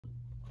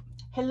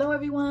Hello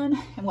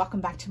everyone, and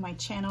welcome back to my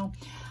channel.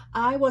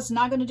 I was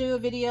not going to do a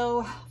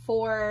video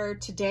for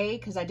today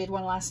because I did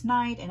one last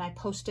night and I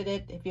posted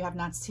it. If you have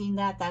not seen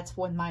that, that's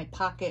when my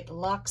Pocket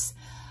Luxe,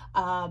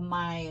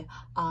 my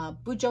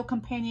Bujo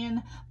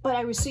companion. But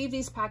I received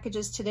these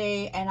packages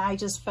today and I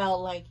just felt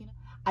like, you know,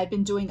 I've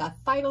been doing a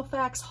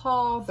Filofax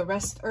haul the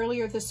rest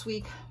earlier this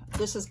week.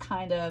 This is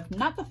kind of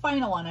not the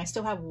final one. I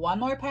still have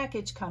one more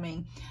package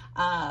coming,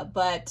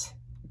 but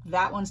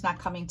that one's not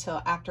coming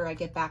till after I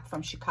get back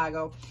from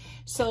Chicago.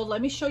 So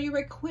let me show you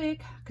right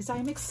quick because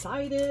I'm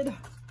excited.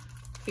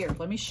 Here,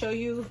 let me show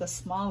you the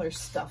smaller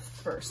stuff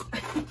first.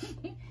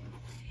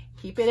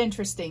 Keep it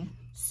interesting.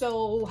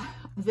 So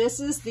this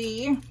is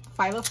the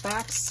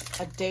Filofax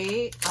A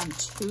Day on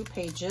 2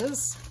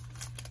 pages.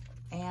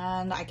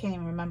 And I can't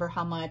even remember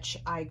how much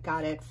I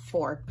got it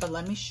for, but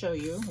let me show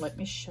you.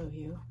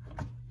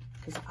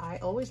 Because I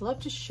always love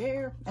to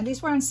share. And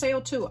these were on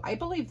sale too. I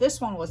believe this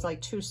one was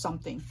like $2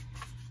 something.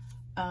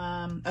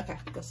 Okay,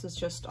 this is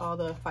just all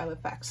the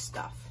Filofax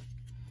stuff.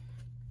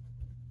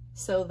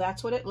 So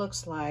that's what it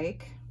looks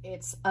like.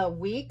 It's a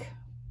week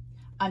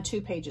on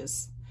 2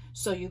 pages.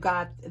 So you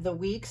got the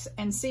weeks,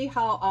 and see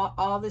how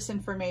all this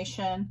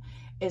information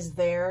is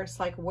there. It's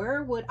like,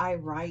 where would I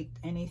write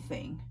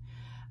anything?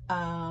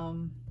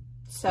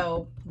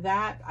 So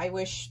that, I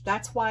wish,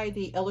 that's why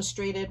the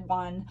illustrated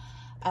one,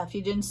 if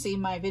you didn't see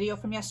my video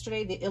from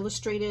yesterday, the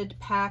illustrated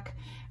pack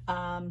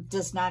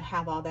does not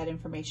have all that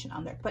information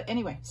on there. But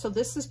anyway, so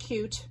this is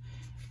cute.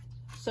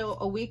 So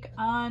a week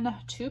on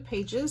 2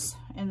 pages,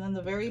 and then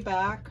the very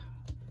back,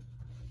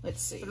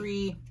 let's see,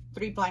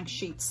 three blank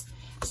sheets.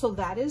 So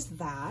that is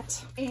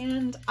that,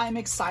 and I'm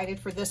excited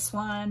for this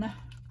one.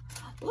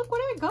 Look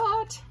what I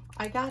got.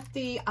 I got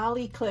the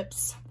Ollie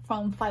clips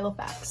from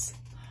Filofax.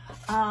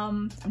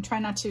 I'm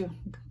trying not to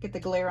get the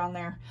glare on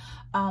there.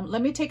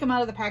 Let me take them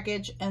out of the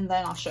package and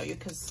then I'll show you.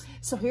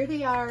 So here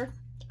they are.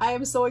 I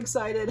am so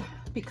excited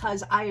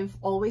because I've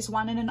always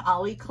wanted an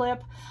Ollie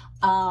clip,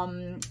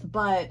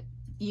 but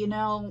you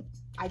know,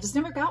 I just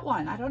never got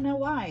one. I don't know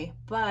why,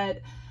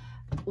 but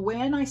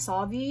when I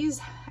saw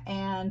these,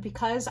 and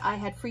because I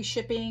had free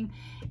shipping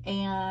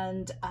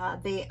and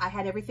I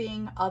had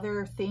everything,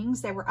 other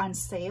things that were on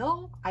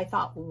sale, I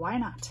thought, why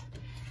not?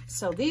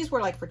 So these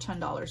were like for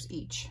 $10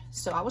 each.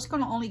 So I was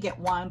going to only get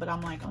one, but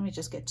I'm like, let me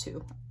just get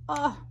 2.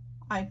 Oh,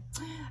 I'm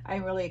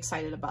really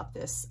excited about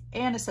this.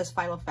 And it says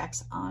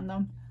Filofax on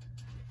them.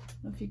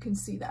 I don't know if you can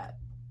see that.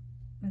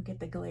 I'll get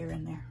the glare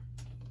in there.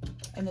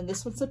 And then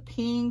this one's a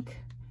pink.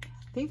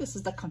 I think this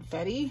is the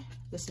confetti.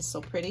 This is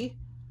so pretty.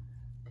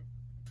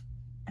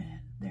 And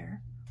there.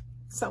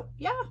 So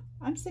yeah,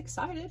 I'm so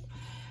excited.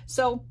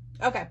 So,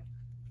 okay.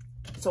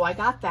 So I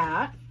got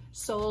that.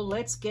 So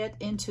let's get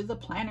into the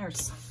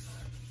planners.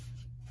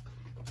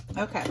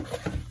 Okay,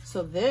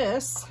 so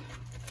this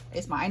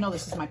is I know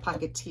this is my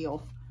pocket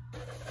teal.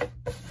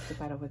 Put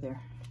that over there.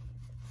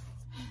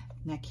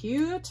 Isn't that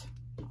cute?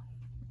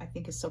 I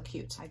think it's so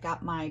cute. I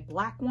got my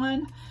black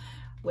one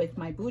with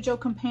my Bujo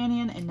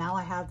companion, and now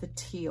I have the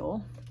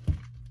teal.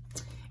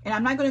 And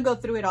I'm not going to go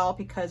through it all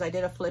because I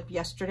did a flip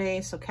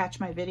yesterday, so catch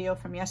my video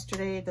from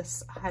yesterday.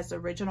 This has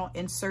original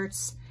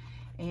inserts,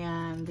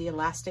 and the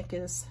elastic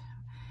is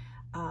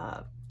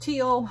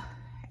teal.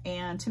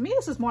 And to me,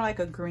 this is more like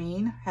a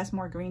green, has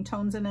more green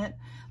tones in it,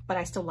 but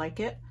I still like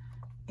it.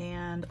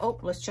 And, oh,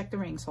 let's check the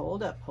rings.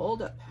 Hold up,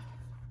 hold up.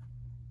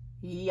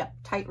 Yep,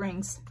 tight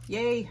rings,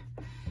 yay.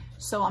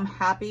 So I'm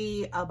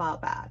happy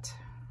about that.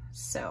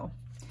 So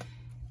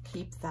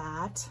keep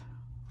that.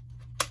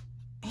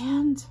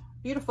 And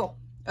beautiful.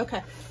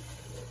 Okay,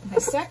 my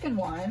second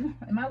one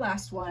and my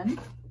last one.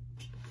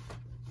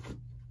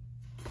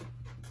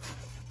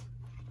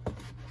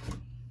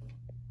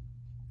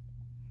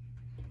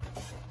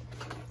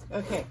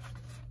 Okay.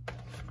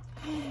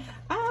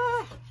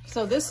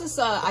 So this is,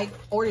 I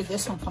ordered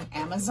this one from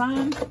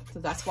Amazon. So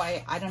that's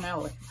why, I don't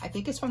know. I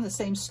think it's from the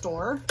same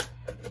store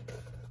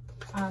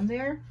on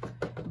there.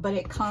 But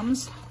it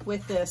comes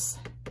with this,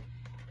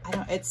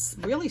 it's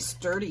really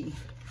sturdy.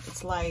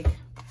 It's like,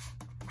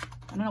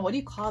 I don't know, what do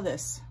you call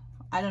this?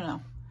 I don't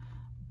know.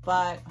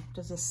 But,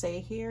 does it say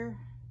here?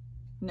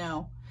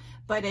 No.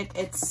 But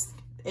it's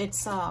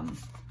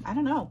I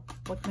don't know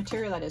what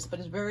material that is, but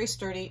it's very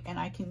sturdy and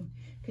I can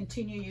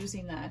continue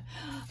using that.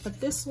 But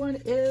this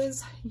one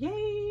is,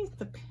 yay,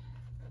 the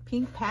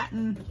pink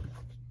patent.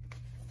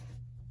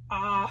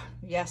 Ah,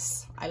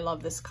 yes, I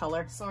love this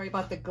color. Sorry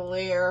about the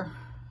glare.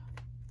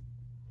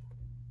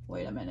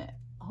 Wait a minute,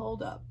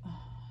 hold up.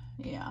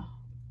 Yeah,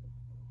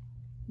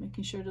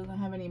 making sure it doesn't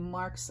have any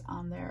marks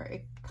on there.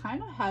 It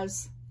kind of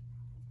has,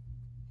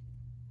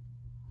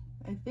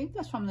 I think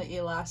that's from the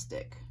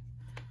elastic,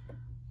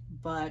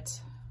 but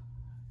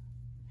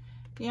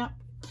yeah.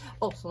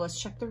 Oh, so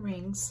let's check the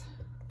rings.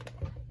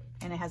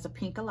 And it has a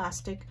pink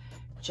elastic,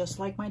 just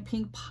like my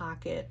pink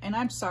pocket. And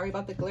I'm sorry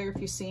about the glare if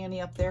you see any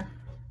up there.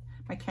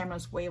 My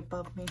camera's way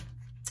above me.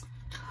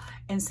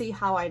 And see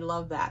how I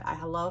love that.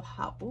 I love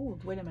how, oh,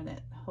 wait a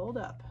minute, hold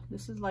up.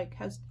 This is like,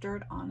 has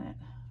dirt on it.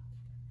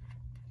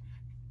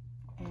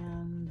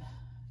 And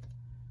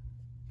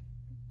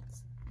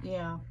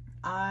yeah,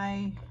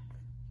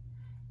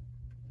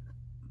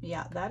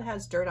 yeah, that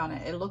has dirt on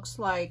it. It looks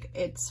like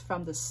it's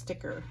from the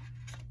sticker.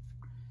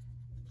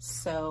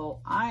 So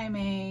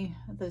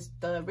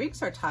the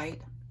rings are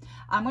tight.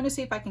 I'm going to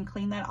see if I can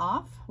clean that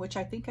off, which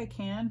I think I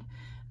can,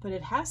 but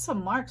it has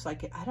some marks,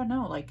 like, I don't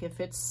know, like if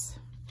it's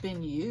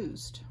been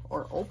used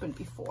or opened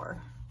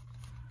before.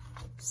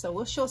 So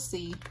we shall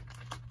see.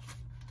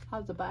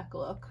 How's the back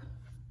look?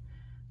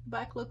 The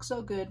back looks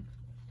so good.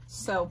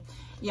 So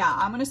yeah,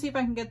 I'm going to see if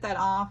I can get that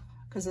off,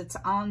 because it's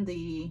on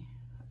the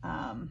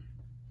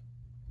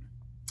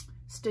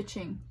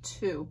stitching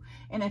too.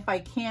 And if I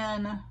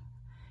can,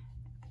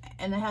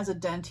 and it has a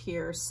dent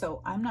here,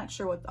 so I'm not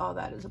sure what all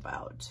that is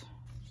about.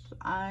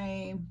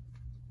 I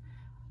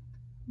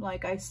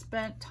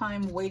spent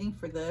time waiting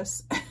for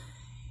this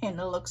and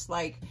it looks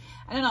like,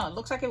 I don't know, it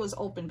looks like it was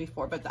open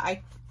before, but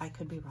I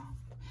could be wrong.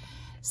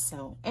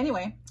 So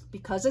anyway,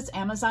 because it's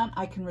Amazon,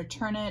 I can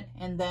return it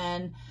and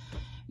then,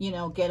 you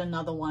know, get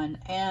another one.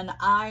 And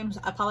I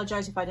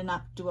apologize if I did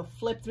not do a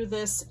flip through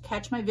this.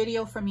 Catch my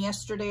video from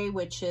yesterday,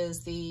 which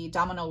is the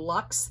Domino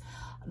Luxe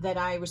that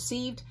I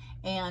received,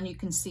 and you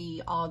can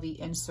see all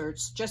the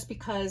inserts. Just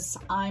because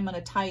I'm on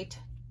a tight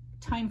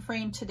time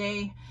frame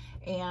today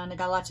and I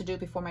got a lot to do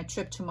before my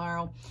trip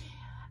tomorrow,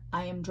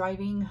 I am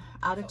driving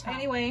out of town.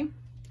 Anyway,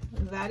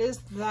 that is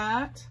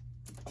that.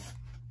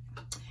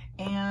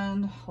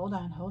 And hold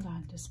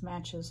on, this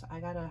matches.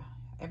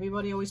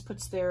 Everybody always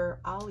puts their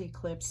ollie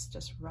clips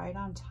just right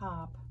on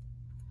top,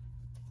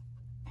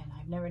 and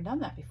I've never done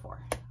that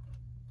before.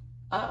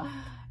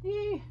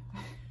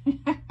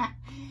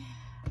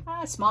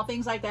 Small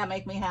things like that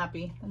make me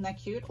happy. Isn't that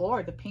cute?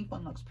 Or the pink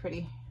one looks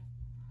pretty.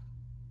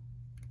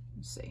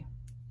 Let's see.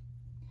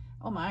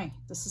 Oh my,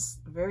 this is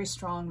very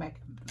strong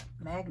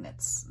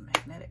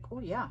magnetic. Oh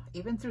yeah,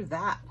 even through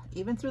that,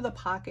 even through the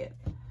pocket,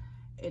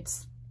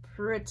 it's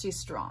pretty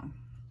strong.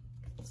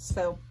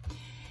 So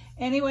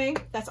anyway,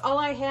 that's all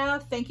I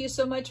have. Thank you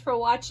so much for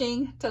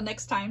watching. Till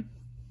next time.